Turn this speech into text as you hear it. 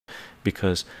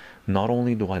because not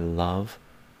only do I love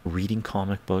reading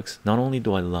comic books, not only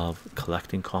do I love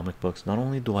collecting comic books, not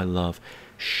only do I love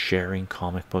sharing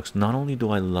comic books, not only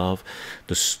do I love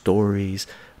the stories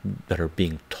that are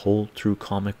being told through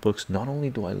comic books, not only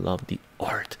do I love the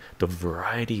art, the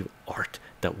variety of art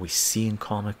that we see in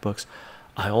comic books,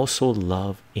 I also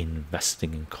love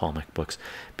investing in comic books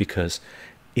because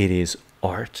it is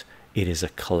art, it is a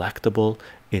collectible,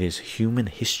 it is human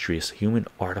history, it's a human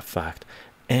artifact.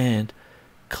 And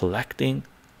collecting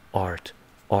art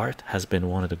has been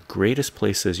one of the greatest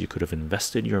places you could have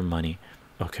invested your money.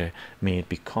 Okay, may it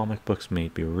be comic books, may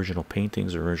it be original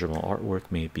paintings, original artwork,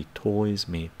 may it be toys,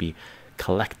 may it be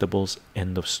collectibles,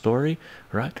 end of story,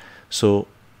 right? So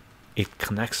it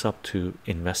connects up to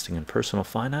investing in personal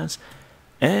finance.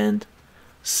 And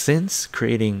since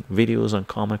creating videos on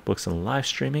comic books and live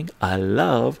streaming, I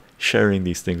love sharing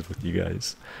these things with you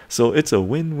guys. So it's a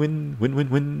win-win,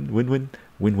 win-win-win, win-win,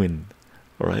 win-win.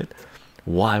 All right,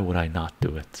 why would I not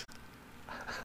do it?